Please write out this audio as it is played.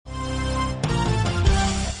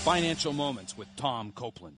Financial Moments with Tom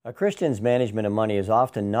Copeland. A Christian's management of money is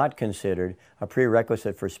often not considered a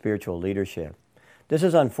prerequisite for spiritual leadership. This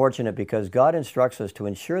is unfortunate because God instructs us to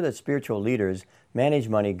ensure that spiritual leaders manage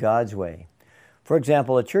money God's way. For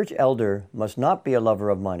example, a church elder must not be a lover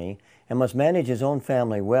of money and must manage his own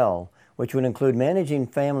family well, which would include managing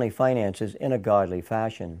family finances in a godly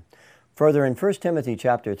fashion. Further, in 1 Timothy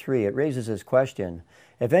chapter 3, it raises this question: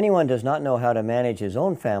 if anyone does not know how to manage his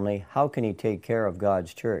own family, how can he take care of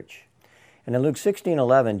God's church? And in Luke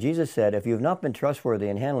 16:11, Jesus said, if you have not been trustworthy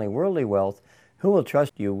in handling worldly wealth, who will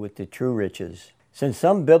trust you with the true riches? Since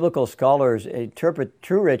some biblical scholars interpret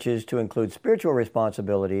true riches to include spiritual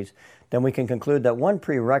responsibilities, then we can conclude that one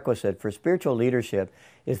prerequisite for spiritual leadership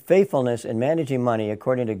is faithfulness in managing money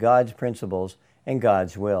according to God's principles and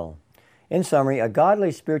God's will. In summary, a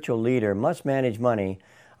godly spiritual leader must manage money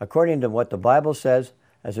according to what the Bible says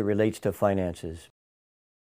as it relates to finances.